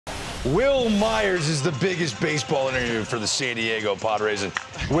Wil Myers is the biggest baseball interview for the San Diego Padres. And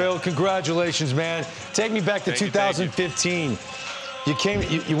Wil, congratulations, man. Take me back to 2015.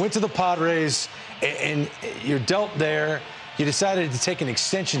 You went to the Padres, and you're dealt there. You decided to take an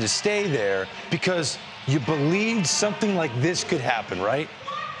extension to stay there because you believed something like this could happen, right?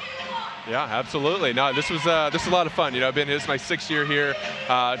 Yeah, absolutely. No, this was a lot of fun. I've been this is my 6th year here.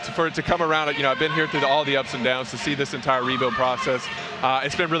 For it to come around, I've been here through all the ups and downs to see this entire rebuild process.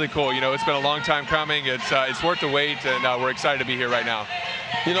 It's been really cool. It's been a long time coming. It's worth the wait, and we're excited to be here right now.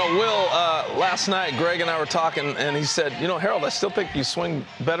 Wil, last night Greg and I were talking, and he said, Harold, I still think you swing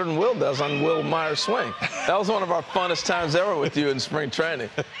better than Wil does on Wil Myers' swing. That was one of our funnest times ever with you in spring training.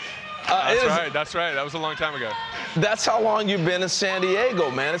 That's right. That was a long time ago. That's how long you've been in San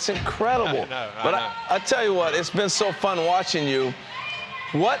Diego, man. It's incredible. I know. I tell you what, it's been so fun watching you.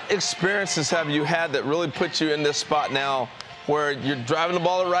 What experiences have you had that really put you in this spot now where you're driving the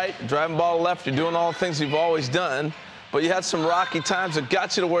ball to right, driving the ball to left, you're doing all the things you've always done, but you had some rocky times that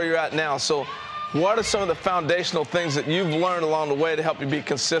got you to where you're at now. So what are some of the foundational things that you've learned along the way to help you be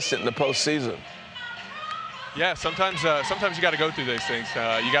consistent in the postseason? Yeah, sometimes you got to go through these things.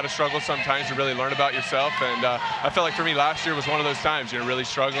 You got to struggle sometimes to really learn about yourself. And I felt like for me last year was one of those times, really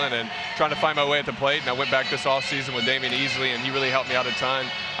struggling and trying to find my way at the plate. And I went back this offseason with Damian Easley, and he really helped me out a ton.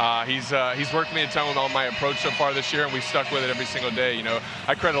 He's worked me a ton on my approach so far this year, and we've stuck with it every single day.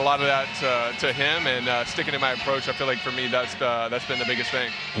 I credit a lot of that to him and sticking to my approach. I feel like for me that's been the biggest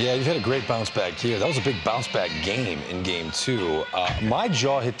thing. Yeah, you've had a great bounce back here. That was a big bounce back game in Game 2. My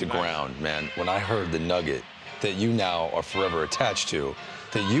jaw hit the ground, man, when I heard the nugget that you now are forever attached to,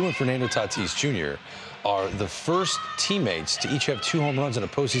 that you and Fernando Tatis Jr. are the first teammates to each have 2 home runs in a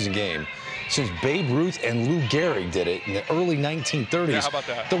postseason game since Babe Ruth and Lou Gehrig did it in the early 1930s. Yeah, how about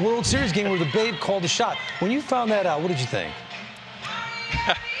that? The World Series game where the Babe called the shot. When you found that out, what did you think?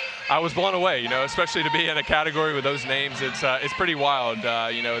 I was blown away, especially to be in a category with those names. It's pretty wild.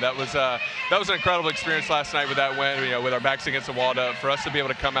 That was an incredible experience last night with that win. With our backs against the wall, for us to be able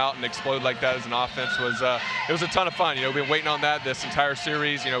to come out and explode like that as an offense was it was a ton of fun. We've been waiting on that this entire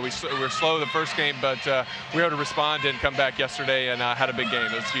series. We were slow the first game, but we were able to respond and come back yesterday and had a big game.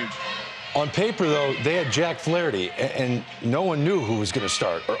 It was huge. On paper, though, they had Jack Flaherty, and no one knew who was going to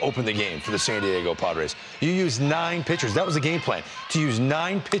start or open the game for the San Diego Padres. You used 9 pitchers. That was the game plan, to use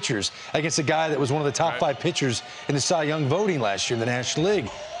 9 pitchers against a guy that was one of the top 5 pitchers in the Cy Young voting last year in the National League.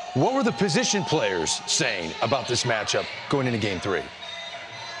 What were the position players saying about this matchup going into Game 3?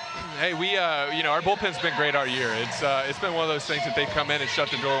 Hey, our bullpen's been great all year. It's been one of those things that they come in and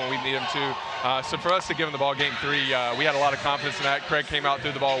shut the door when we need them to. So for us to give them the ball Game 3, we had a lot of confidence in that. Craig came out,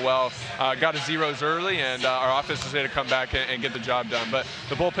 threw the ball well, got his zeros early, and our offense was able to come back and get the job done. But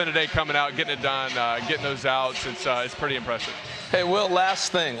the bullpen today coming out, getting it done, getting those outs, it's pretty impressive. Hey, Wil,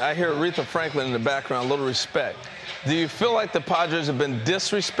 last thing. I hear Aretha Franklin in the background, a little respect. Do you feel like the Padres have been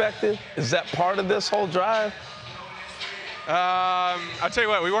disrespected? Is that part of this whole drive? I'll tell you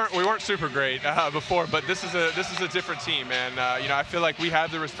what, we weren't super great before, but this is a different team, and I feel like we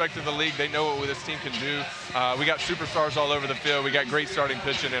have the respect of the league. They know what this team can do. We got superstars all over the field. We got great starting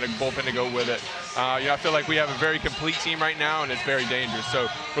pitching and a bullpen to go with it. I feel like we have a very complete team right now, and it's very dangerous. So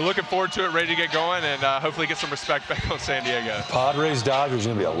we're looking forward to it, ready to get going, and hopefully get some respect back on San Diego. Padres Dodgers is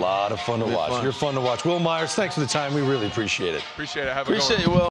going to be a lot of fun to watch. You're fun to watch. Wil Myers, thanks for the time. We really appreciate it. Appreciate it. Have a good one. Appreciate you, Wil.